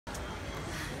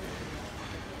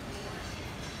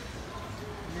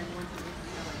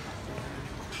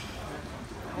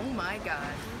my god.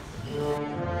 We're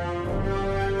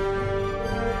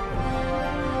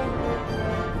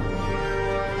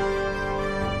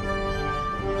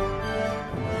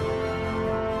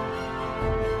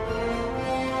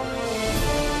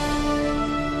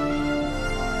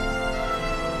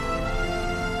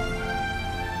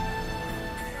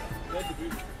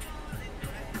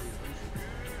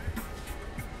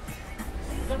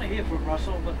going to hear from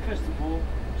Russell, but first of all,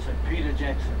 Sir Peter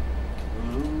Jackson.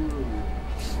 Ooh.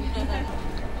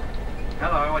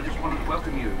 Hello, I just wanted to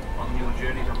welcome you on your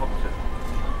journey to Hobbit.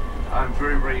 I'm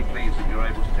very, very pleased that you're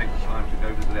able to take the time to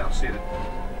go visit our set.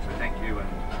 So thank you and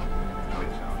enjoy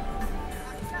yourself.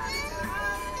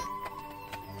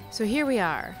 So here we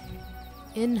are,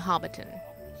 in Hobbiton.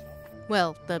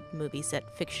 Well, the movie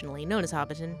set fictionally known as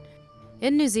Hobbiton,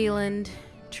 in New Zealand,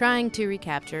 trying to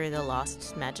recapture the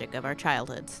lost magic of our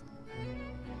childhoods.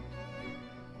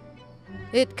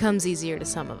 It comes easier to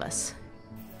some of us.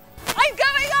 I'm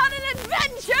going on an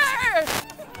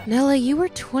adventure! Nella, you were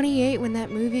 28 when that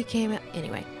movie came out.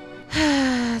 Anyway,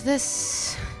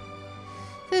 this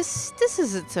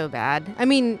isn't so bad. I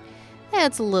mean, yeah,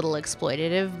 it's a little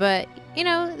exploitative, but you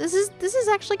know, this is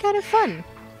actually kind of fun.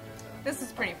 This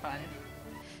is pretty fun.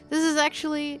 This is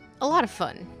actually a lot of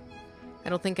fun. I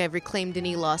don't think I've reclaimed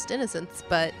any lost innocence,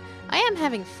 but I am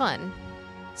having fun.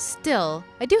 Still,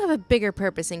 I do have a bigger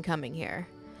purpose in coming here.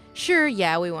 Sure,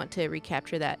 yeah, we want to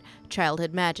recapture that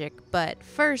childhood magic, but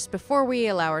first, before we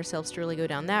allow ourselves to really go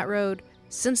down that road,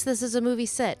 since this is a movie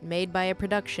set made by a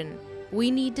production,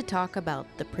 we need to talk about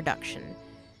the production.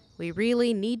 We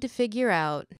really need to figure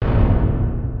out...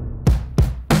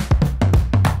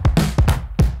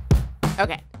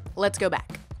 Okay, let's go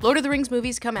back. Lord of the Rings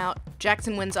movies come out,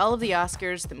 Jackson wins all of the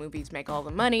Oscars, the movies make all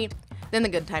the money, then the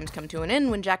good times come to an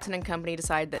end when Jackson and company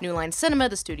decide that New Line Cinema,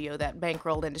 the studio that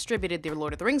bankrolled and distributed the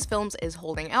Lord of the Rings films, is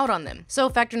holding out on them. So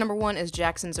factor number one is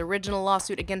Jackson's original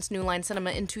lawsuit against New Line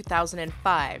Cinema in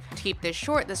 2005. To keep this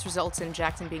short, this results in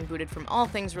Jackson being booted from all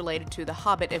things related to The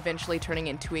Hobbit, eventually turning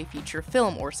into a feature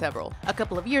film or several. A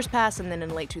couple of years pass, and then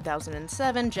in late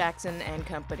 2007, Jackson and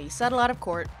company settle out of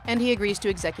court, and he agrees to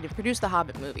executive produce the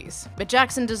Hobbit movies. But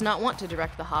Jackson does not want to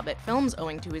direct the Hobbit films,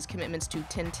 owing to his commitments to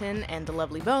Tintin and The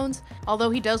Lovely Bones,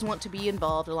 although he does want to be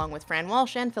involved along with Fran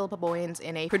Walsh and Philippa Boyens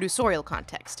in a producerial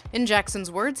context. In Jackson's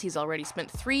words, he's already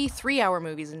spent three 3-hour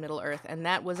movies in Middle-earth, and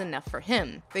that was enough for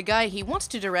him. The guy he wants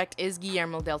to direct is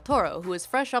Guillermo del Toro, who is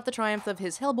fresh off the triumph of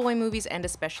his Hellboy movies and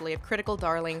especially of critical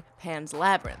darling Pan's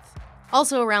Labyrinth.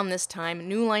 Also around this time,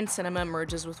 New Line Cinema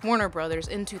merges with Warner Brothers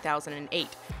in 2008.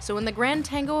 So in the grand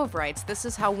tango of rights, this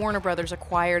is how Warner Brothers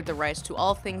acquired the rights to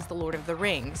all things The Lord of the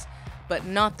Rings, but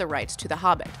not the rights to The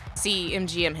Hobbit. See,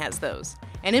 MGM has those.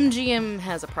 And MGM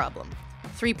has a problem.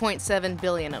 3.7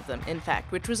 billion of them, in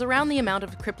fact, which was around the amount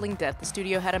of crippling debt the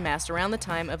studio had amassed around the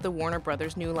time of the Warner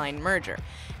Brothers New Line merger.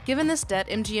 Given this debt,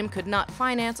 MGM could not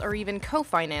finance or even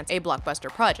co-finance a blockbuster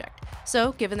project.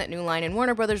 So, given that New Line and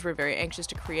Warner Brothers were very anxious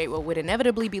to create what would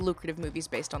inevitably be lucrative movies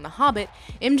based on The Hobbit,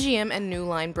 MGM and New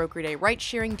Line brokered a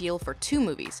rights-sharing deal for 2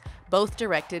 movies, both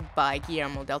directed by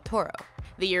Guillermo del Toro.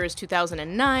 The year is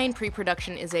 2009,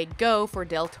 pre-production is a go for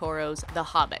del Toro's The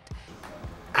Hobbit.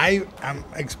 I am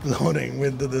exploding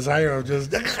with the desire of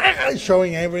just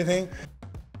showing everything.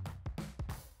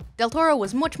 Del Toro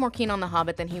was much more keen on The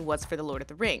Hobbit than he was for The Lord of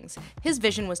the Rings. His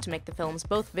vision was to make the films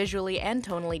both visually and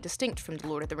tonally distinct from The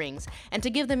Lord of the Rings, and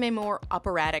to give them a more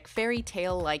operatic, fairy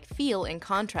tale-like feel in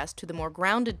contrast to the more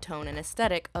grounded tone and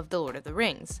aesthetic of The Lord of the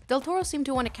Rings. Del Toro seemed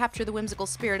to want to capture the whimsical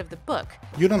spirit of the book.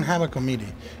 You don't have a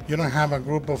committee. You don't have a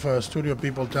group of studio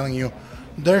people telling you,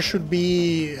 there should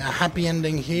be a happy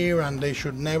ending here and they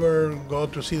should never go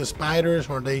to see the spiders,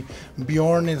 or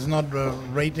Bjorn is not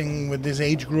rating with this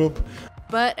age group.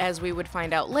 But, as we would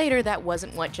find out later, that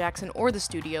wasn't what Jackson or the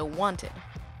studio wanted.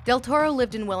 Del Toro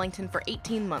lived in Wellington for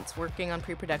 18 months working on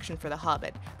pre-production for The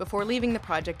Hobbit, before leaving the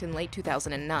project in late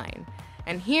 2009.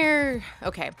 And here's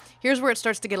where it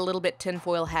starts to get a little bit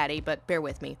tinfoil hatty, but bear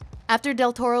with me. After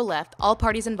Del Toro left, all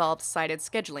parties involved cited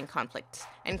scheduling conflicts,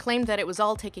 and claimed that it was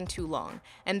all taking too long,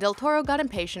 and Del Toro got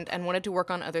impatient and wanted to work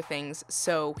on other things,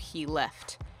 so he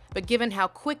left. But given how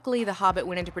quickly The Hobbit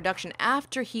went into production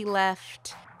after he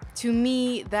left, to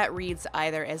me, that reads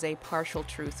either as a partial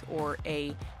truth or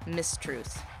a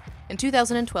mistruth. In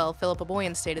 2012, Philippa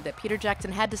Boyens stated that Peter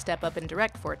Jackson had to step up and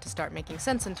direct for it to start making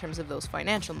sense in terms of those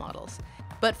financial models.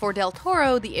 But for Del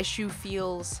Toro, the issue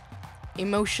feels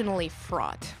emotionally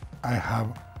fraught. I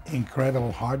have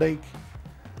incredible heartache.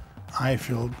 I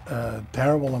feel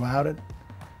terrible about it.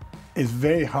 It's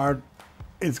very hard.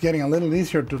 It's getting a little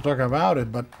easier to talk about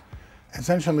it, but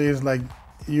essentially it's like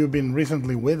you've been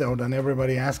recently widowed and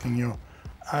everybody asking you,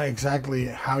 exactly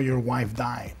how your wife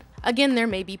died. Again, there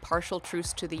may be partial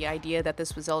truths to the idea that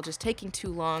this was all just taking too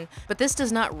long, but this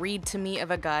does not read to me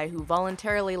of a guy who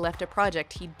voluntarily left a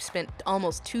project he'd spent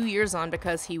almost 2 years on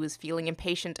because he was feeling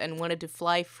impatient and wanted to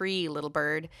fly free, little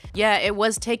bird. Yeah, it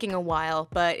was taking a while,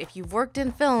 but if you've worked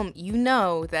in film, you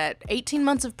know that 18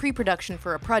 months of pre-production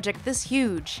for a project this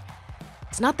huge,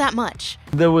 it's not that much.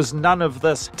 There was none of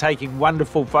this taking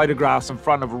wonderful photographs in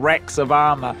front of racks of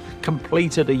armor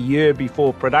completed a year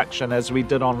before production as we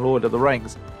did on Lord of the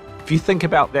Rings. If you think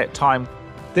about that time,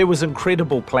 there was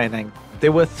incredible planning.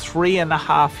 There were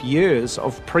 3.5 years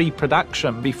of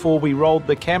pre-production before we rolled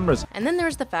the cameras. And then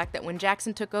there's the fact that when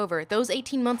Jackson took over, those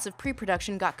 18 months of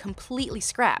pre-production got completely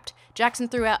scrapped. Jackson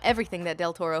threw out everything that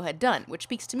Del Toro had done, which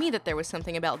speaks to me that there was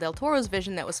something about Del Toro's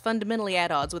vision that was fundamentally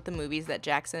at odds with the movies that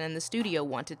Jackson and the studio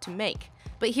wanted to make.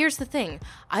 But here's the thing,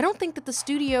 I don't think that the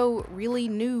studio really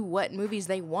knew what movies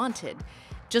they wanted.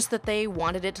 Just that they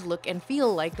wanted it to look and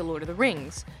feel like The Lord of the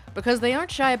Rings. Because they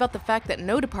aren't shy about the fact that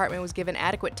no department was given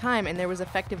adequate time and there was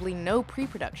effectively no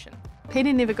pre-production.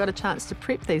 Peter never got a chance to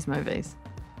prep these movies.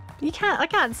 I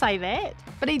can't say that,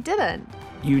 but he didn't.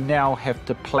 You now have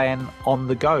to plan on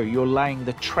the go. You're laying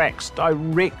the tracks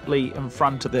directly in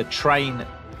front of the train,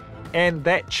 and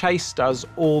that chased us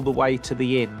all the way to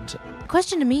the end. The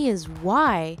question to me is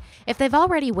why? If they've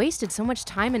already wasted so much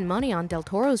time and money on Del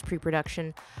Toro's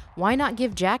pre-production, why not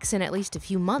give Jackson at least a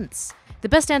few months? The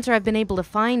best answer I've been able to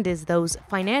find is those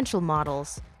financial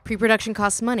models. Pre-production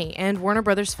costs money, and Warner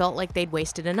Brothers felt like they'd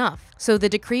wasted enough. So the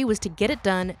decree was to get it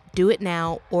done, do it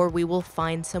now, or we will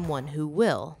find someone who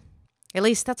will. At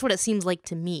least that's what it seems like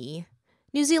to me.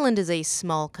 New Zealand is a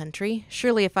small country.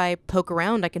 Surely if I poke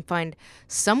around I can find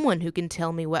someone who can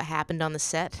tell me what happened on the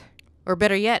set. Or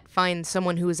better yet, find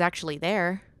someone who was actually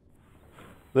there.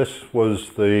 This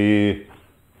was the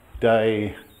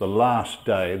last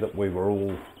day that we were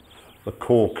all, the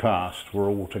core cast were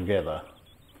all together.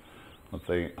 With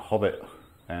the Hobbit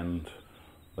and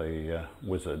the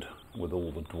Wizard with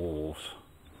all the dwarves.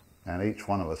 And each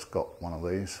one of us got one of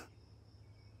these.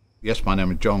 Yes, my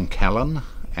name is John Callan,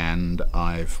 and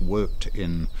I've worked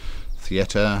in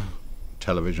theatre,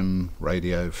 television,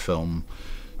 radio, film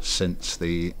since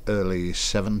the early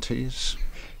 70s.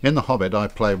 In The Hobbit I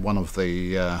played one of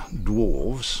the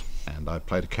dwarves, and I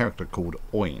played a character called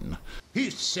Oin. He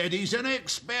said he's an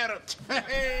expert.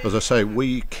 As I say,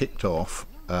 we kicked off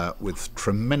with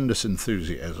tremendous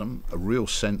enthusiasm, a real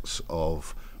sense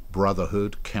of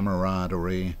brotherhood,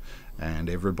 camaraderie, and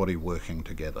everybody working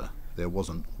together. There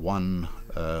wasn't one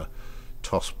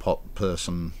tosspot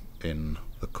person in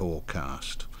the core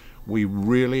cast. We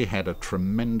really had a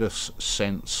tremendous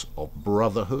sense of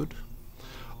brotherhood,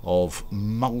 of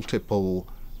multiple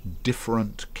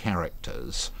different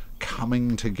characters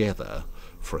coming together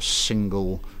for a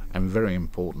single and very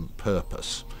important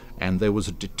purpose. And there was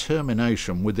a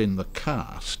determination within the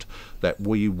cast that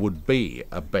we would be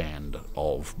a band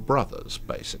of brothers,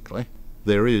 basically.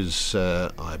 There is,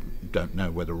 I don't know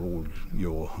whether all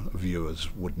your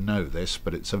viewers would know this,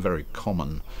 but it's a very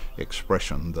common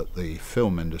expression that the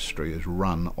film industry is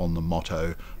run on the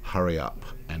motto, hurry up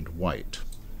and wait.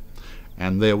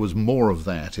 And there was more of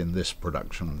that in this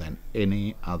production than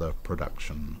any other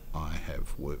production I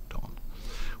have worked on.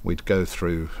 We'd go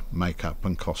through makeup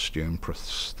and costume,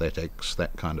 prosthetics,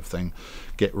 that kind of thing,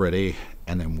 get ready,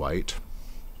 and then wait,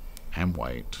 and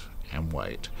wait, and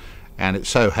wait. And it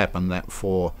so happened that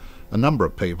for a number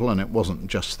of people, and it wasn't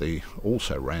just the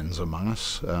also-rans among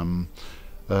us,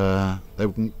 they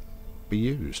wouldn't be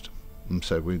used. And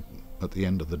so we, at the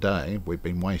end of the day, we'd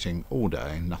been waiting all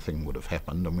day, nothing would have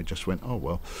happened, and we just went, oh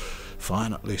well,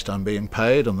 fine, at least I'm being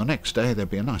paid. And the next day there'd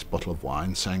be a nice bottle of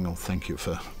wine saying, oh, thank you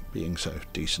for being so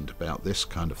decent about this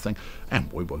kind of thing.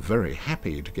 And we were very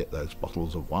happy to get those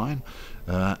bottles of wine.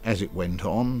 As it went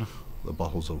on, the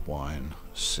bottles of wine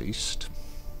ceased,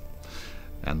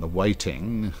 and the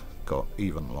waiting got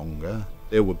even longer.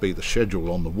 There would be the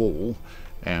schedule on the wall,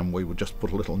 and we would just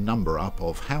put a little number up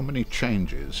of how many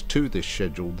changes to this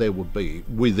schedule there would be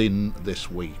within this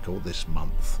week or this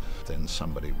month. Then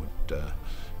somebody would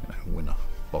win a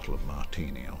bottle of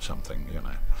martini or something,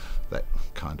 that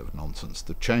kind of nonsense.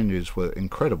 The changes were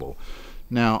incredible.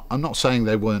 Now, I'm not saying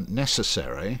they weren't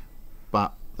necessary,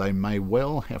 but they may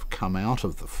well have come out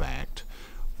of the fact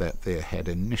that there had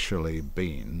initially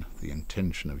been the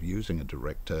intention of using a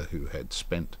director who had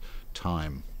spent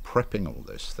time prepping all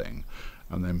this thing,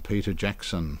 and then Peter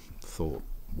Jackson thought,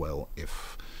 well,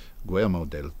 if Guillermo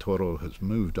del Toro has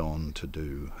moved on to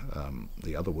do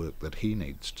the other work that he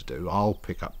needs to do, I'll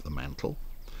pick up the mantle.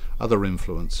 Other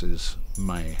influences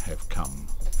may have come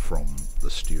from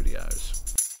the studios.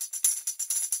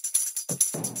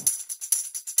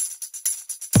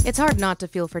 It's hard not to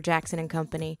feel for Jackson and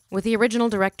company. With the original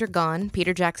director gone,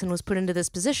 Peter Jackson was put into this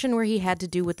position where he had to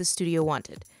do what the studio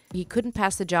wanted. He couldn't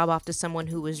pass the job off to someone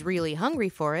who was really hungry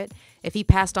for it. If he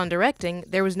passed on directing,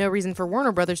 there was no reason for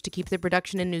Warner Brothers to keep the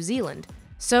production in New Zealand.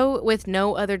 So, with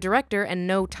no other director and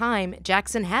no time,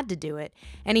 Jackson had to do it,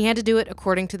 and he had to do it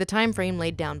according to the time frame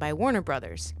laid down by Warner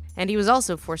Brothers. And he was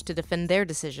also forced to defend their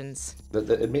decisions.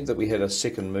 It meant that we had a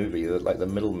second movie, like the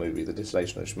middle movie, The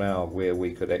Desolation of Shmaug, where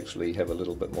we could actually have a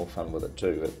little bit more fun with it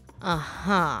too.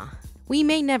 We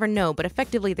may never know, but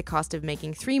effectively the cost of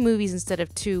making 3 movies instead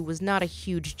of 2 was not a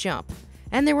huge jump.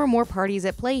 And there were more parties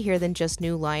at play here than just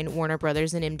New Line, Warner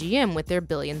Brothers, and MGM with their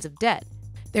billions of debt.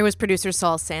 There was producer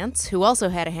Saul Santz, who also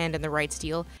had a hand in the rights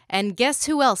deal, and guess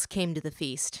who else came to the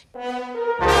feast?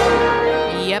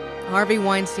 Yep, Harvey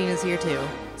Weinstein is here too.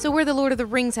 So where The Lord of the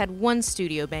Rings had 1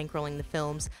 studio bankrolling the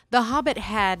films, The Hobbit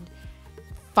had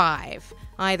 5,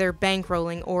 either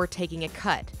bankrolling or taking a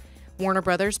cut. Warner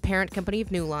Brothers, parent company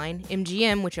of New Line,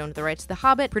 MGM, which owned the rights to The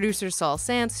Hobbit, producer Saul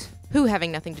Santz, who,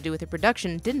 having nothing to do with the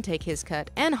production, didn't take his cut,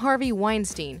 and Harvey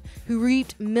Weinstein, who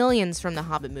reaped millions from the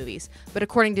Hobbit movies, but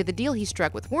according to the deal he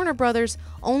struck with Warner Brothers,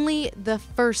 only the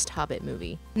first Hobbit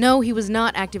movie. No, he was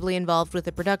not actively involved with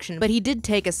the production, but he did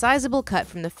take a sizable cut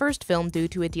from the first film due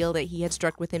to a deal that he had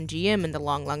struck with MGM in the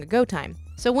long, long ago time.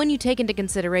 So when you take into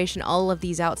consideration all of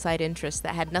these outside interests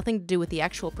that had nothing to do with the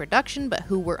actual production, but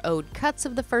who were owed cuts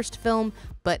of the first film,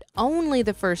 but only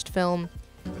the first film,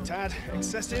 a tad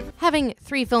excessive. Having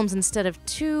 3 films instead of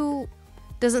 2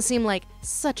 doesn't seem like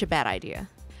such a bad idea.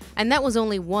 And that was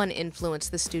only one influence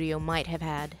the studio might have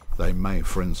had. They may,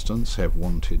 for instance, have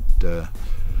wanted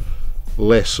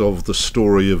less of the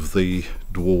story of the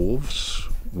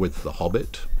dwarves with The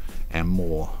Hobbit and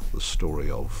more the story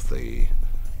of the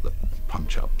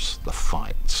punch-ups, the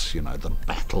fights, you know, the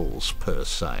battles per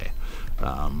se.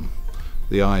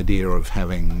 The idea of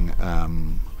having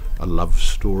a love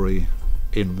story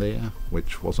in there,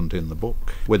 which wasn't in the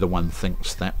book, whether one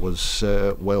thinks that was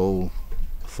well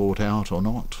thought out or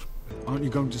not. Aren't you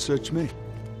going to search me?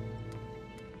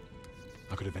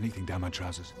 I could have anything down my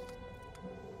trousers.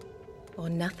 Or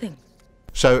nothing.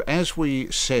 So as we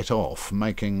set off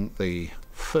making the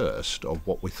first of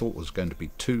what we thought was going to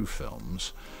be 2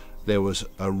 films, there was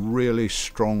a really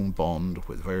strong bond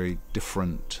with very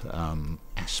different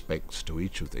aspects to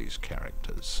each of these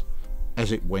characters.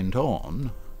 As it went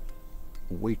on,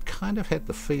 we kind of had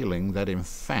the feeling that in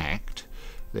fact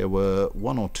there were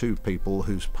 1 or 2 people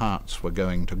whose parts were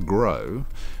going to grow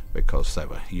because they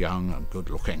were young and good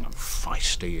looking and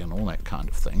feisty and all that kind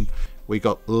of thing. We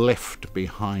got left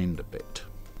behind a bit.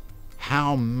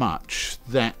 How much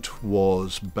that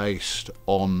was based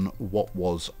on what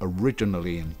was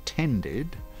originally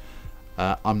intended,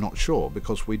 I'm not sure,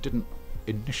 because we didn't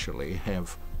initially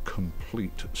have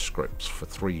complete scripts for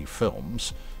 3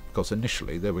 films, because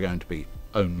initially there were going to be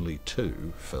only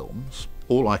 2 films.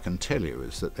 All I can tell you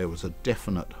is that there was a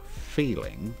definite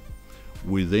feeling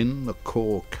within the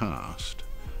core cast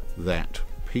that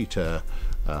Peter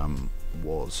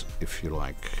was, if you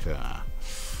like,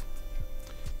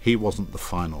 he wasn't the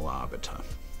final arbiter.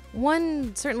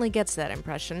 One certainly gets that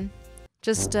impression.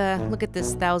 Just look at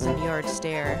this 1,000-yard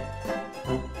stare.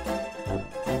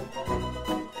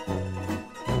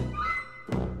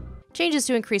 Changes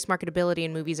to increase marketability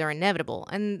in movies are inevitable,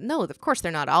 and no, of course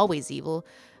they're not always evil,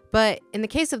 but in the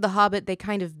case of The Hobbit, they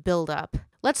kind of build up.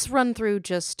 Let's run through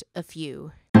just a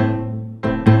few.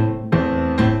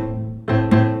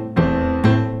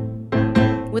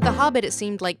 With The Hobbit, it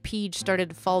seemed like Peach started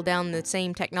to fall down the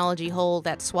same technology hole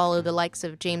that swallowed the likes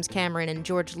of James Cameron and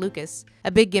George Lucas.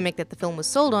 A big gimmick that the film was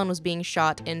sold on was being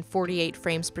shot in 48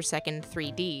 frames per second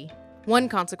 3D. One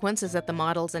consequence is that the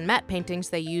models and matte paintings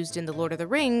they used in The Lord of the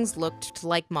Rings looked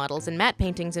like models and matte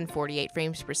paintings in 48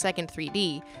 frames per second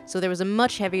 3D, so there was a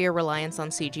much heavier reliance on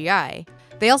CGI.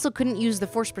 They also couldn't use the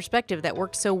forced perspective that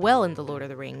worked so well in The Lord of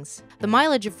the Rings. The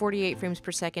mileage of 48 frames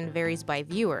per second varies by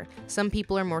viewer. Some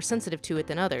people are more sensitive to it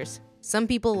than others. Some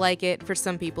people like it, for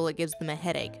some people it gives them a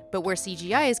headache. But where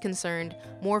CGI is concerned,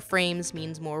 more frames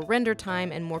means more render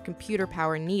time and more computer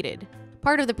power needed.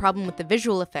 Part of the problem with the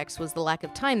visual effects was the lack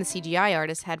of time the CGI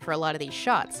artists had for a lot of these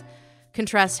shots.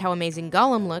 Contrast how amazing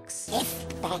Gollum looks, if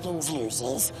Baggins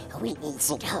loses, we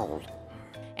eats it whole,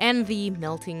 and the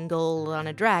melting gold on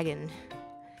a dragon.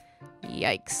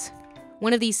 Yikes.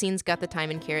 One of these scenes got the time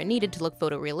and care it needed to look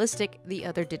photorealistic, the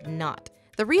other did not.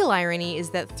 The real irony is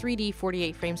that 3D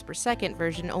 48 frames per second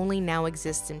version only now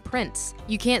exists in prints.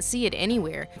 You can't see it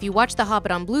anywhere. If you watch The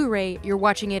Hobbit on Blu-ray, you're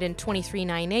watching it in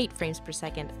 2398 frames per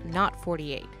second, not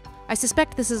 48. I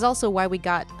suspect this is also why we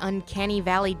got Uncanny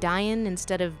Valley Dian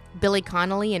instead of Billy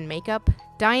Connolly in makeup.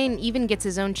 Dian even gets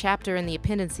his own chapter in the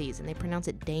appendices, and they pronounce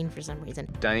it Dane for some reason.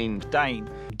 Dane.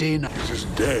 Dane is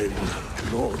dead,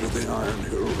 Lord of the Iron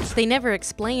Hills. They never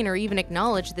explain or even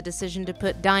acknowledge the decision to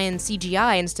put Dian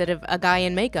CGI instead of a guy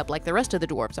in makeup like the rest of the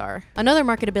dwarves are. Another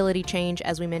marketability change,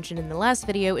 as we mentioned in the last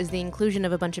video, is the inclusion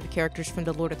of a bunch of characters from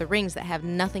the Lord of the Rings that have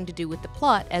nothing to do with the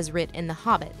plot as writ in The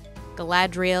Hobbit.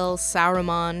 Galadriel,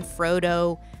 Saruman,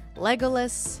 Frodo,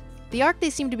 Legolas. The arc they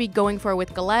seem to be going for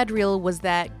with Galadriel was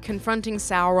that confronting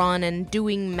Sauron and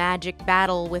doing magic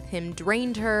battle with him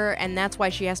drained her, and that's why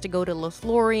she has to go to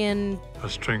Lothlorien. Her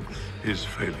strength is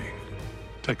failing.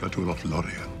 Take her to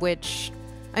Lothlorien. Which,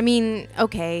 I mean,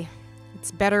 okay.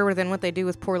 It's better than what they do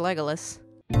with poor Legolas.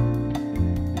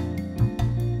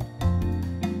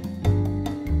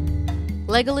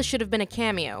 Legolas should have been a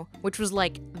cameo, which was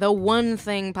like the one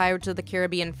thing Pirates of the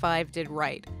Caribbean 5 did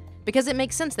right. Because it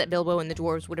makes sense that Bilbo and the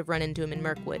dwarves would have run into him in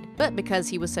Mirkwood, but because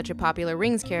he was such a popular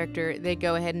Rings character, they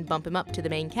go ahead and bump him up to the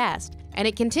main cast. And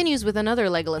it continues with another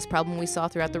Legolas problem we saw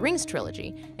throughout the Rings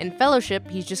trilogy. In Fellowship,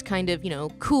 he's just kind of,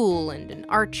 cool and an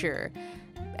archer.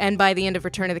 And by the end of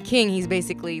Return of the King, he's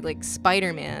basically like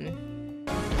Spider-Man.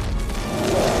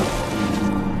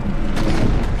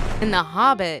 In The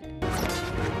Hobbit,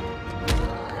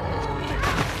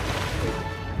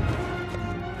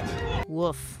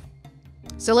 woof.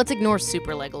 So let's ignore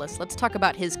Super Legolas. Let's talk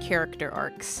about his character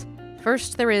arcs.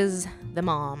 First, there is the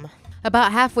mom.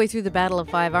 About halfway through the Battle of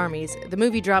Five Armies, the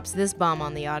movie drops this bomb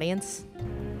on the audience.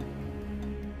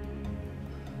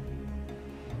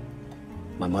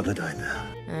 My mother died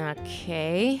there.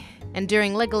 Okay. And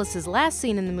during Legolas's last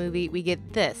scene in the movie, we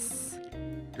get this.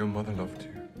 Your mother loved you.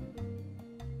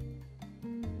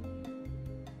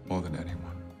 More than anyone.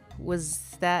 Was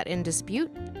that in dispute?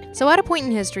 So at a point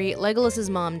in history, Legolas's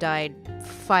mom died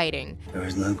fighting. There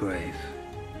is no grave.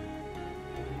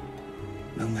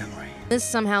 No memory. This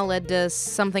somehow led to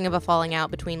something of a falling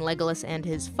out between Legolas and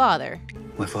his father.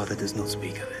 My father does not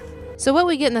speak of it. So what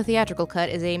we get in the theatrical cut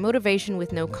is a motivation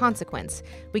with no consequence.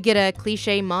 We get a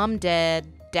cliche mom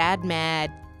dead, dad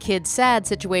mad, kid sad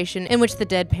situation in which the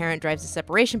dead parent drives a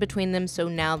separation between them, so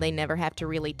now they never have to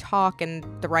really talk and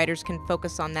the writers can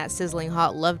focus on that sizzling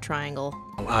hot love triangle.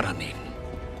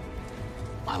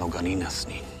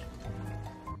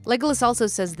 Legolas also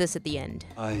says this at the end.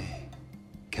 I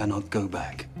cannot go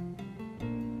back.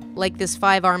 Like this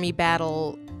five-army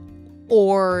battle,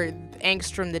 or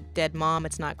angst from the dead mom,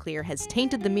 it's not clear, has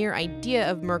tainted the mere idea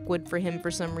of Mirkwood for him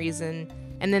for some reason.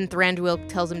 And then Thranduil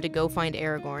tells him to go find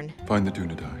Aragorn. Find the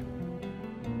Dunedain.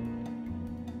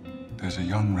 There's a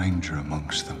young ranger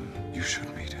amongst them. You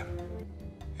should meet him.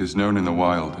 He is known in the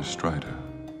wild as Strider.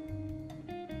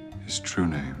 His true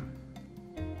name,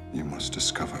 you must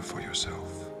discover for yourself.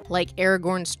 Like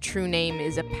Aragorn's true name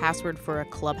is a password for a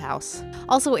clubhouse.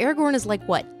 Also, Aragorn is like,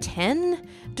 what, 10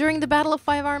 during the Battle of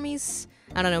Five Armies?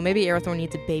 I don't know, maybe Arathorn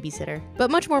needs a babysitter.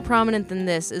 But much more prominent than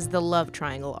this is the love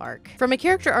triangle arc. From a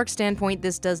character arc standpoint,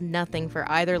 this does nothing for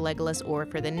either Legolas or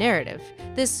for the narrative.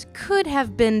 This could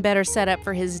have been better set up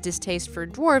for his distaste for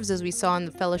dwarves, as we saw in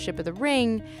the Fellowship of the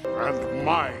Ring. And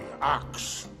my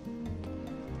axe.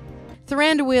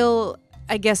 Thranduil,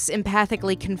 I guess,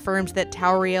 empathically confirms that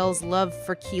Tauriel's love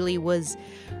for Keely was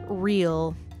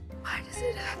real. Why does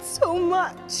it hurt so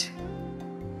much?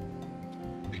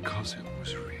 Because it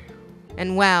was real.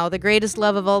 And wow, the greatest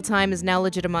love of all time is now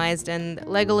legitimized, and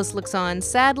Legolas looks on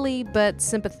sadly but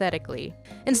sympathetically.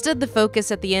 Instead, the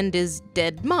focus at the end is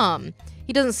dead mom.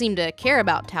 He doesn't seem to care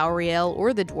about Tauriel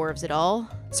or the dwarves at all.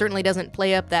 Certainly doesn't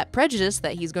play up that prejudice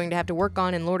that he's going to have to work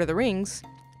on in Lord of the Rings.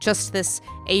 Just this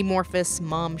amorphous,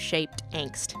 mom-shaped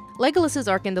angst. Legolas's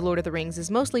arc in The Lord of the Rings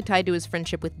is mostly tied to his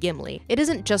friendship with Gimli. It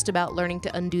isn't just about learning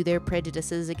to undo their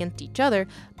prejudices against each other,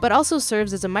 but also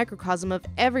serves as a microcosm of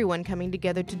everyone coming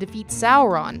together to defeat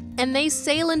Sauron. And they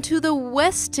sail into the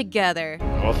West together.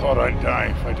 I thought I'd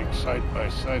die fighting side by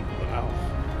side with an elf.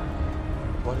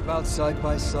 What about side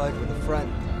by side with a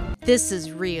friend? This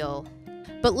is real.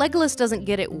 But Legolas doesn't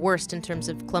get it worst in terms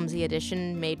of clumsy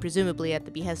addition, made presumably at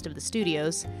the behest of the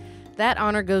studios. That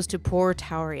honor goes to poor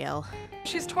Tauriel.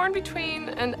 She's torn between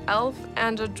an elf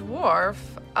and a dwarf,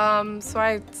 so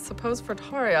I suppose for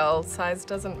Tauriel, size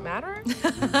doesn't matter?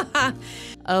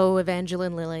 Oh,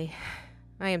 Evangeline Lilly.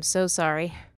 I am so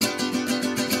sorry.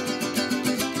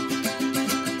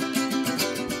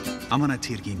 Amana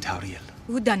Tirgin Tauriel.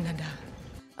 Udanada.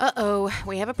 Uh-oh,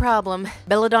 we have a problem.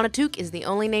 Belladonna Took is the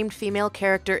only named female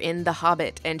character in The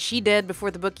Hobbit, and she dead before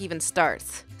the book even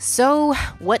starts. So,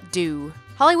 what do?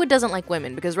 Hollywood doesn't like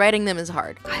women because writing them is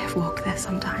hard. I have walked there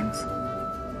sometimes.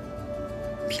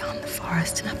 beyond the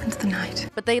forest and up into the night.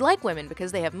 But they like women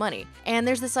because they have money. And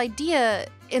there's this idea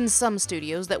in some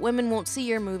studios that women won't see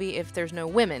your movie if there's no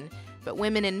women. But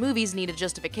women in movies need a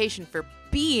justification for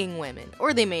being women,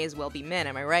 or they may as well be men,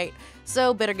 am I right?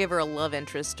 So better give her a love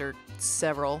interest, or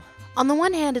several. On the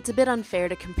one hand, it's a bit unfair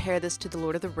to compare this to The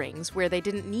Lord of the Rings, where they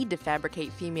didn't need to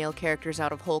fabricate female characters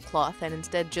out of whole cloth and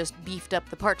instead just beefed up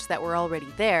the parts that were already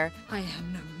there. I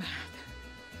am no man.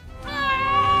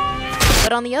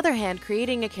 But on the other hand,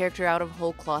 creating a character out of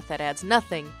whole cloth that adds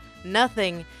nothing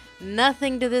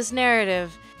to this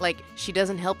narrative. Like, she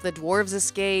doesn't help the dwarves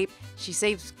escape, she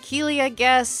saves Keeley, I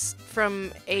guess,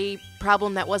 from a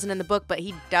problem that wasn't in the book, but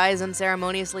he dies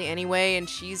unceremoniously anyway, and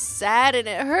she's sad and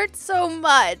it hurts so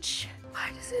much. Why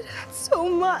does it hurt so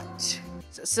much?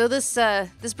 So this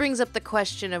brings up the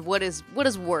question of what is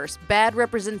worse, bad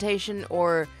representation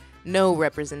or no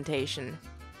representation?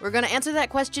 We're gonna answer that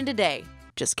question today.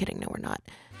 Just kidding, no we're not.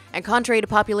 And contrary to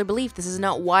popular belief, this is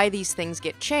not why these things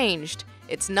get changed.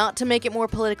 It's not to make it more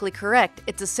politically correct,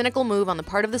 it's a cynical move on the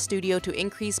part of the studio to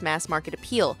increase mass market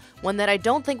appeal, one that I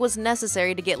don't think was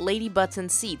necessary to get lady butts in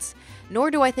seats, nor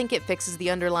do I think it fixes the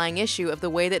underlying issue of the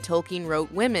way that Tolkien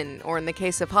wrote women, or in the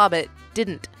case of Hobbit,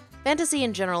 didn't. Fantasy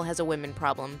in general has a women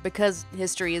problem, because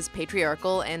history is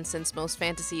patriarchal, and since most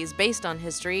fantasy is based on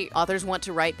history, authors want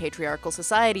to write patriarchal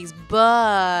societies,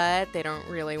 but they don't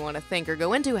really want to think or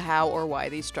go into how or why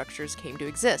these structures came to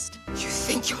exist. You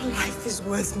think your life is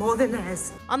worth more than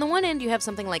theirs? On the one end, you have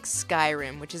something like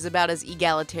Skyrim, which is about as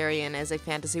egalitarian as a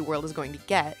fantasy world is going to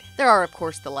get. There are, of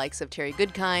course, the likes of Terry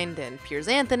Goodkind and Piers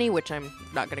Anthony, which I'm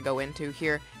not going to go into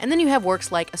here. And then you have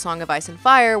works like A Song of Ice and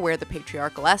Fire, where the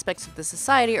patriarchal aspects of the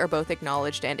society are both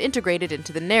acknowledged and integrated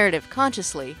into the narrative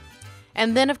consciously.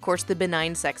 And then, of course, the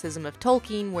benign sexism of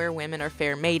Tolkien, where women are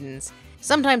fair maidens.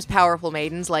 Sometimes powerful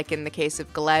maidens, like in the case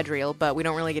of Galadriel, but we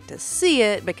don't really get to see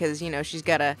it because, you know, she's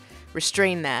gotta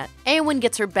restrain that. Éowyn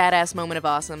gets her badass moment of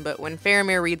awesome, but when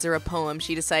Faramir reads her a poem,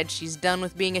 she decides she's done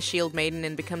with being a shield maiden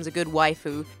and becomes a good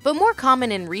waifu. But more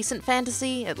common in recent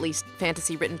fantasy, at least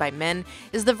fantasy written by men,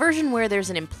 is the version where there's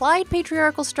an implied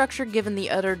patriarchal structure given the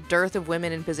utter dearth of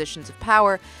women in positions of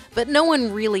power, but no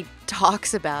one really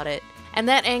talks about it. And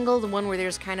that angle, the one where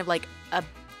there's kind of like a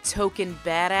token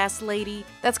badass lady,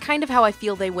 that's kind of how I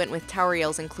feel they went with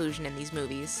Tauriel's inclusion in these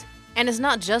movies. And it's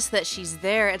not just that she's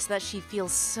there, it's that she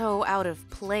feels so out of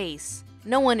place.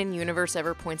 No one in universe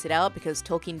ever points it out because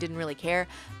Tolkien didn't really care,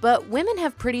 but women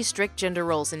have pretty strict gender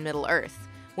roles in Middle-earth.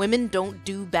 Women don't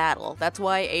do battle, that's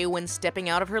why Éowyn stepping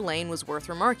out of her lane was worth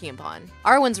remarking upon.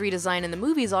 Arwen's redesign in the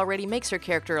movies already makes her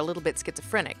character a little bit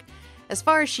schizophrenic. As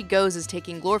far as she goes is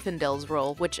taking Glorfindel's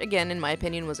role, which again, in my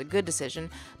opinion, was a good decision,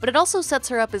 but it also sets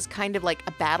her up as kind of like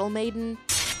a battle maiden.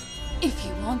 If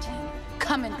you want him,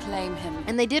 come and claim him.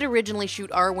 And they did originally shoot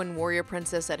Arwen Warrior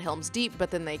Princess at Helm's Deep,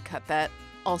 but then they cut that.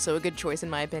 Also a good choice in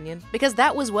my opinion. Because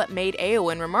that was what made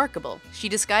Éowyn remarkable. She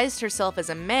disguised herself as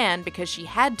a man because she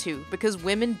had to, because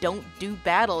women don't do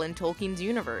battle in Tolkien's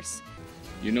universe.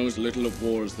 You know as little of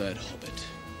war as that Hobbit.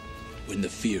 When the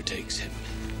fear takes him,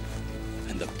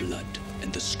 and the blood,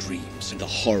 and the screams, and the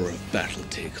horror of battle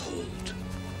take hold,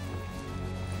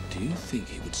 do you think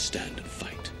he would stand and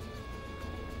fight?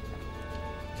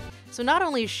 So not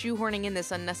only is shoehorning in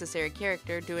this unnecessary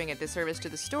character doing a disservice to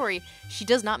the story, she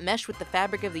does not mesh with the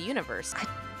fabric of the universe. I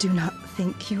do not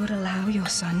think you would allow your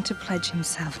son to pledge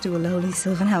himself to a lowly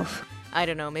sylvan elf. I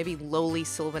don't know, maybe lowly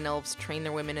sylvan elves train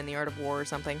their women in the art of war or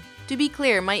something. To be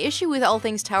clear, my issue with all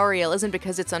things Tauriel isn't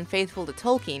because it's unfaithful to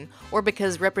Tolkien, or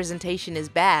because representation is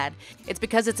bad. It's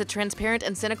because it's a transparent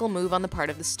and cynical move on the part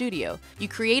of the studio. You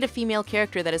create a female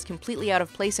character that is completely out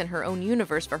of place in her own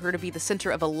universe for her to be the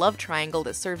center of a love triangle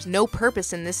that serves no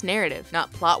purpose in this narrative.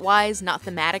 Not plot-wise, not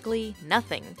thematically,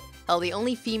 nothing. Hell, the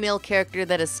only female character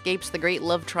that escapes the great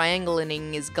love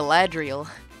triangling is Galadriel.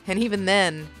 And even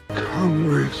then... Come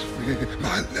with me,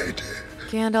 my lady.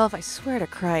 Gandalf, I swear to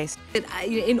Christ.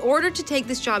 In order to take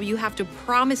this job, you have to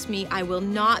promise me I will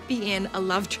not be in a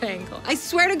love triangle. I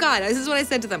swear to God, this is what I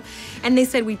said to them. And they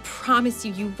said, we promise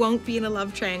you, you won't be in a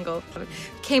love triangle.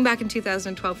 Came back in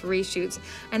 2012 for reshoots,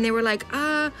 and they were like,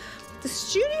 the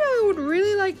studio would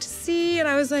really like to see, and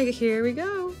I was like, here we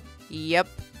go. Yep,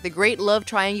 the great love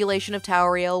triangulation of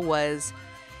Tauriel was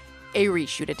a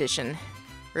reshoot edition,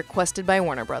 requested by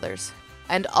Warner Brothers.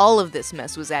 And all of this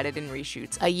mess was added in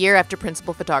reshoots, a year after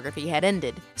principal photography had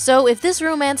ended. So if this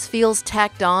romance feels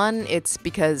tacked on, it's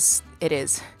because it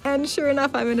is. And sure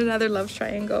enough, I'm in another love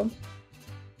triangle.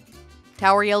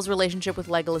 Tauriel's relationship with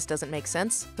Legolas doesn't make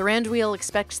sense. Thranduil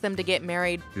expects them to get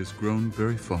married. He has grown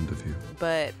very fond of you.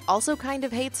 But also kind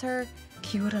of hates her.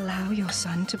 You would allow your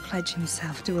son to pledge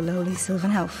himself to a lowly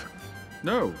sylvan elf.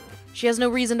 No. She has no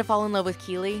reason to fall in love with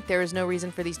Keeley. There is no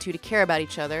reason for these two to care about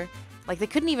each other. Like, they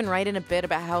couldn't even write in a bit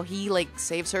about how he, like,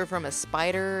 saves her from a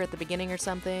spider at the beginning or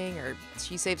something, or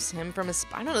she saves him from a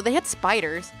spider. I don't know, they had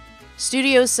spiders.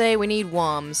 Studios say we need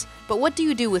woms, but what do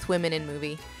you do with women in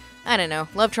movie? I don't know.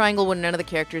 Love triangle when none of the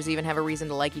characters even have a reason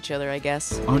to like each other, I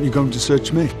guess. Aren't you going to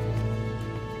search me?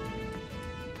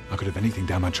 I could have anything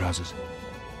down my trousers.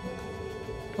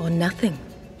 Or nothing.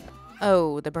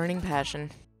 Oh, the burning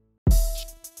passion.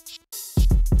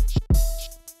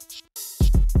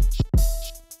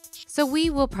 So we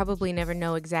will probably never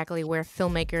know exactly where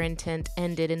filmmaker intent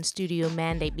ended and studio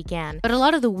mandate began, but a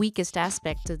lot of the weakest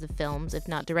aspects of the films, if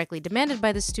not directly demanded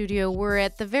by the studio, were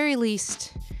at the very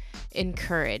least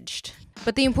encouraged.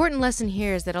 But the important lesson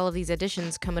here is that all of these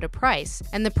additions come at a price,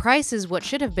 and the price is what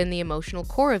should have been the emotional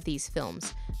core of these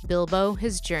films: Bilbo,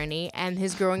 his journey, and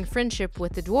his growing friendship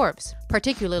with the dwarves,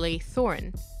 particularly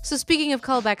Thorin. So speaking of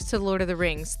callbacks to Lord of the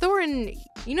Rings, Thorin,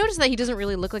 you notice that he doesn't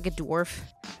really look like a dwarf?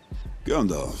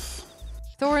 Gandalf.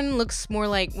 Thorin looks more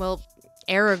like, well,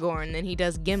 Aragorn than he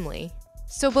does Gimli.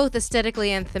 So both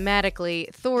aesthetically and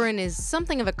thematically, Thorin is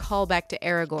something of a callback to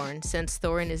Aragorn, since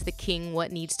Thorin is the king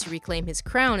what needs to reclaim his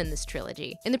crown in this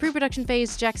trilogy. In the pre-production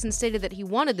phase, Jackson stated that he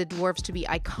wanted the dwarves to be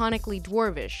iconically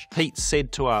dwarvish. Pete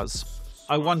said to us,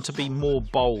 I want to be more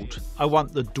bold. I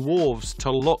want the dwarves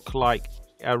to look like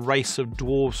a race of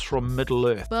dwarves from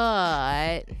Middle-earth.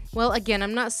 But, well, again,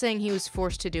 I'm not saying he was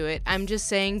forced to do it. I'm just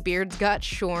saying beards got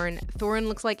shorn. Thorin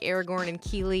looks like Aragorn, and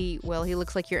Keeley, well, he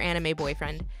looks like your anime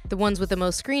boyfriend. The ones with the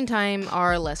most screen time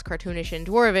are less cartoonish and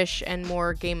dwarvish, and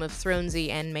more Game of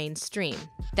Thronesy and mainstream.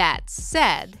 That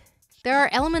said, there are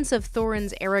elements of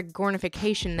Thorin's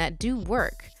Aragornification that do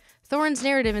work. Thorin's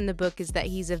narrative in the book is that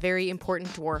he's a very important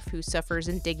dwarf who suffers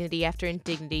indignity after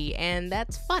indignity, and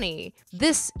that's funny.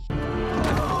 This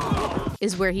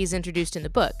is where he's introduced in the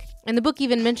book. And the book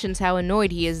even mentions how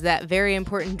annoyed he is that very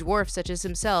important dwarf such as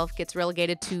himself gets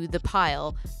relegated to the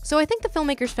pile. So I think the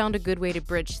filmmakers found a good way to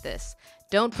bridge this.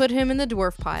 Don't put him in the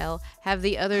dwarf pile, have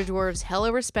the other dwarves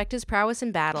hella respect his prowess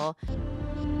in battle.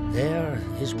 There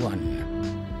is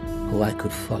one who I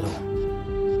could follow.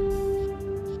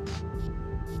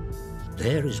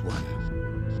 There is one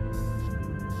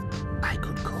I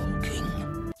could call king.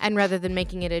 And rather than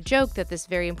making it a joke that this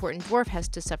very important dwarf has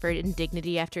to suffer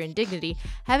indignity after indignity,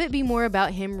 have it be more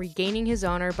about him regaining his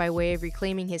honor by way of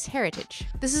reclaiming his heritage.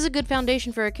 This is a good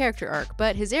foundation for a character arc,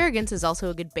 but his arrogance is also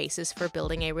a good basis for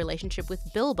building a relationship with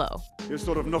Bilbo. He's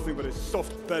thought of nothing but his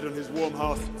soft bed and his warm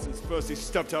hearth since first he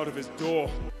stepped out of his door.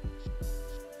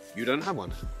 You don't have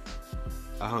one?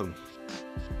 A home?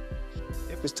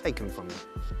 It was taken from you.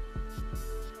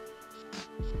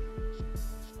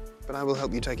 But I will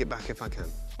help you take it back if I can.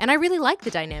 And I really like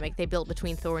the dynamic they built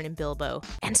between Thorin and Bilbo.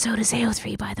 And so does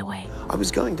AO3, by the way. I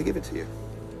was going to give it to you.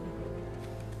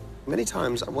 Many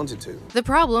times I wanted to. The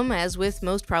problem, as with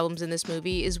most problems in this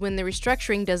movie, is when the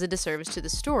restructuring does a disservice to the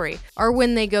story, or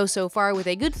when they go so far with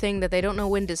a good thing that they don't know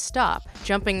when to stop,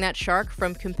 jumping that shark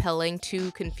from compelling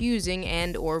to confusing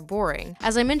and or boring.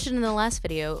 As I mentioned in the last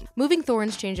video, moving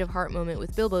Thorin's change of heart moment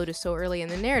with Bilbo to so early in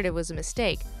the narrative was a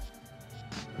mistake.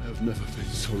 I have never been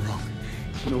so wrong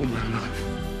in all my life.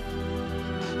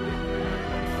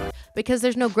 Because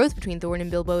there's no growth between Thorin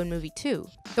and Bilbo in movie 2.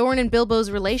 Thorin and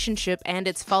Bilbo's relationship and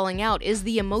its falling out is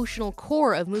the emotional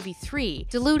core of movie 3.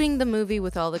 Diluting the movie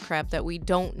with all the crap that we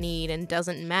don't need and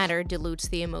doesn't matter dilutes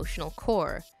the emotional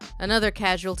core. Another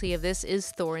casualty of this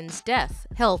is Thorin's death.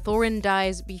 Hell, Thorin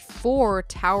dies before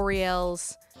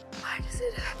Tauriel's Why does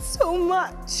it hurt so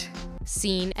much?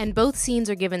 Scene, and both scenes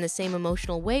are given the same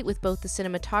emotional weight with both the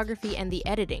cinematography and the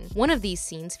editing. One of these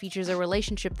scenes features a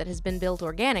relationship that has been built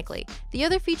organically. The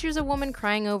other features a woman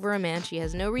crying over a man she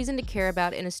has no reason to care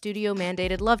about in a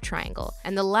studio-mandated love triangle.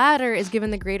 And the latter is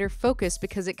given the greater focus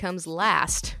because it comes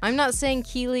last. I'm not saying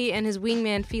Keeley and his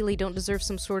wingman Feely don't deserve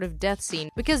some sort of death scene,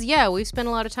 because yeah, we've spent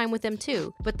a lot of time with them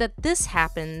too. But that this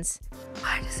happens...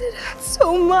 Why does it hurt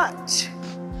so much?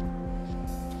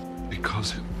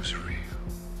 Because it was real.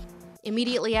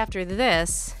 Immediately after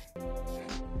this,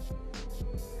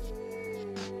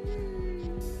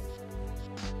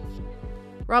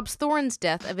 robs Thorin's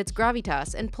death of its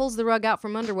gravitas and pulls the rug out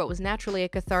from under what was naturally a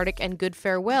cathartic and good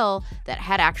farewell that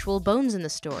had actual bones in the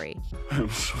story. I am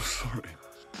so sorry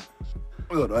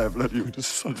that I have led you into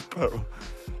such peril.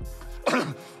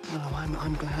 Well,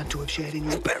 I'm glad to have shared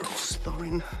in your perils,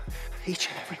 Thorin. Each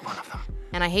and every one of them.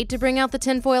 And I hate to bring out the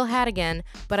tinfoil hat again,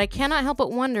 but I cannot help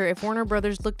but wonder if Warner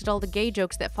Brothers looked at all the gay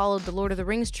jokes that followed the Lord of the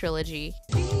Rings trilogy.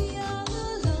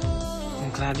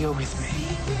 I'm glad you're with me.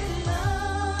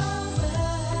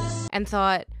 And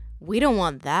thought, we don't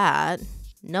want that.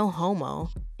 No homo.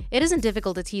 It isn't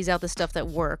difficult to tease out the stuff that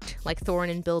worked, like Thorin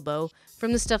and Bilbo,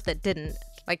 from the stuff that didn't,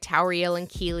 like Tauriel and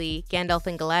Keeley, Gandalf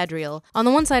and Galadriel. On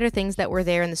the one side are things that were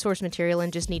there in the source material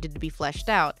and just needed to be fleshed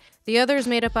out. The other is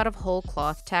made up out of whole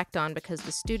cloth, tacked on because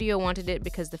the studio wanted it,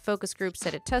 because the focus group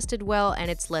said it tested well, and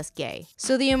it's less gay.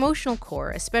 So the emotional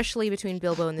core, especially between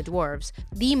Bilbo and the dwarves,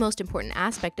 the most important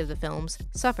aspect of the films,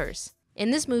 suffers.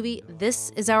 In this movie,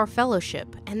 this is our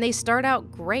fellowship, and they start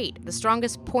out great. The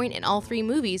strongest point in all 3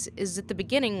 movies is at the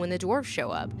beginning when the dwarves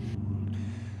show up.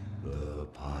 The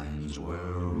pines were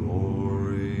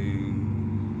roaring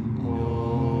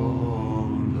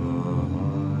on the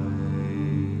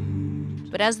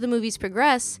heights. But as the movies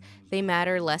progress, they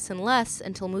matter less and less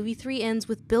until movie 3 ends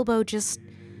with Bilbo just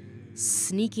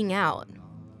sneaking out.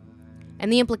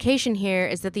 And the implication here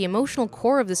is that the emotional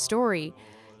core of the story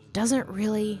doesn't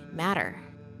really matter.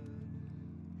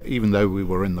 Even though we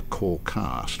were in the core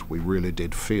cast, we really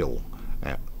did feel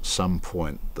at some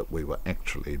point that we were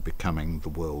actually becoming the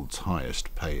world's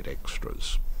highest paid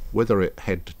extras. Whether it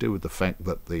had to do with the fact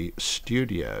that the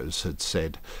studios had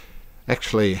said,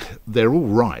 actually, they're all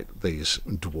right, these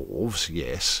dwarves,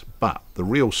 yes, but the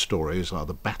real stories are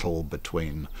the battle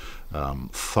between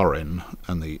Thorin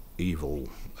and the evil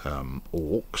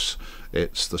orcs.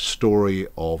 It's the story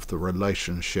of the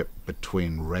relationship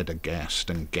between Radagast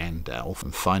and Gandalf,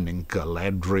 and finding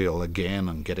Galadriel again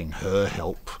and getting her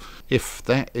help. If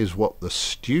that is what the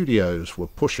studios were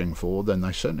pushing for, then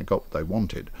they certainly got what they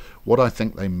wanted. What I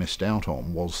think they missed out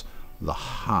on was the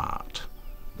heart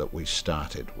that we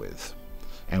started with.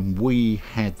 And we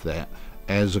had that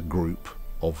as a group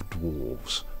of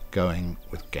dwarves, going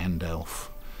with Gandalf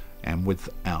and with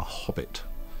our Hobbit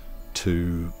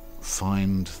to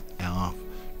find our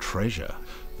treasure.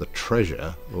 The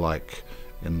treasure, like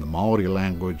in the Maori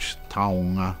language,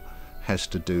 taonga, has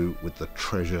to do with the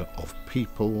treasure of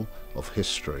people, of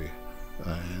history,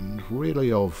 and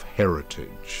really of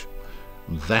heritage.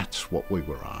 That's what we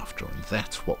were after, and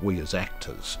that's what we as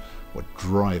actors were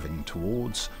driving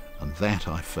towards, and that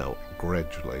I felt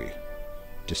gradually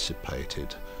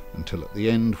dissipated until at the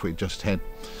end we just had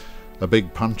a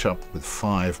big punch-up with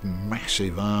 5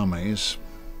 massive armies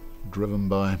driven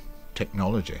by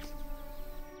technology.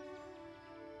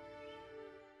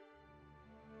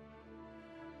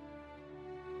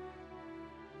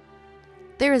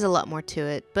 There is a lot more to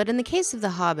it, but in the case of The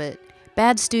Hobbit,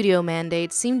 bad studio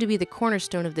mandates seem to be the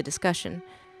cornerstone of the discussion.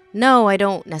 No, I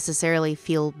don't necessarily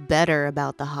feel better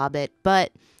about The Hobbit,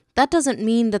 but that doesn't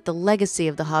mean that the legacy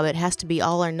of The Hobbit has to be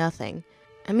all or nothing.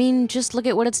 I mean, just look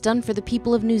at what it's done for the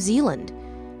people of New Zealand.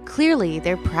 Clearly,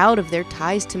 they're proud of their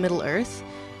ties to Middle-earth.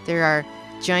 There are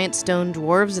giant stone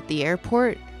dwarves at the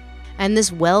airport. And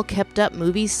this well-kept-up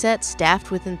movie set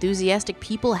staffed with enthusiastic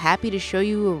people happy to show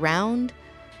you around.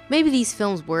 Maybe these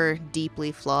films were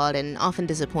deeply flawed and often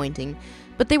disappointing,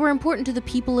 but they were important to the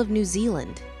people of New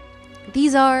Zealand.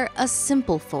 These are a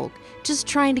simple folk, just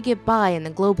trying to get by in the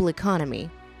global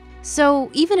economy. So,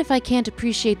 even if I can't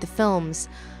appreciate the films,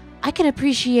 I can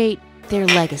appreciate their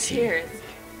legacy. Cheers.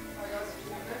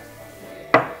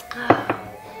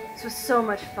 This was so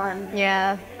much fun.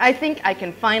 Yeah, I think I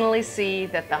can finally see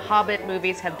that the Hobbit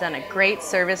movies have done a great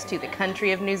service to the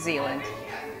country of New Zealand.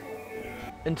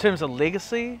 In terms of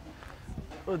legacy,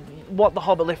 what The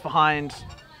Hobbit left behind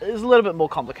is a little bit more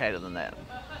complicated than that.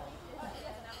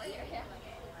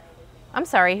 I'm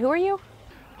sorry, who are you?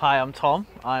 Hi, I'm Tom.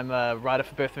 I'm a writer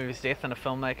for Birth Movies Death and a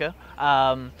filmmaker.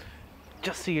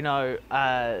 Just so you know,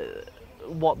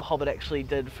 what The Hobbit actually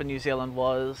did for New Zealand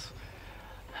was,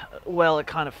 well, it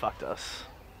kind of fucked us.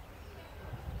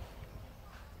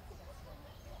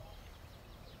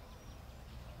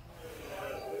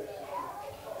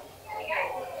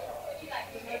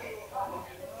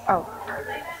 Oh,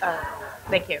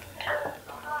 thank you.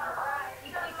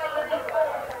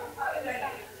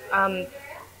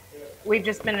 We've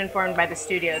just been informed by the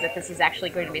studio that this is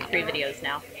actually going to be 3 videos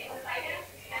now.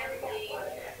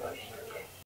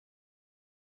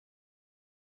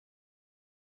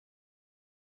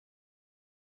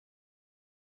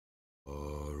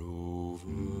 Far over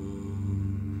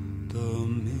the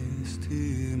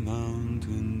misty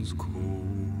mountains cold,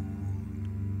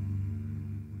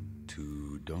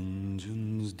 to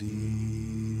dungeons deep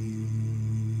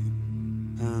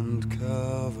and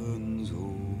caverns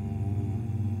old,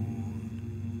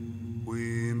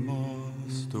 we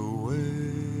must away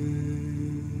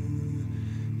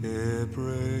ere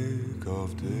break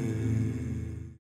of day.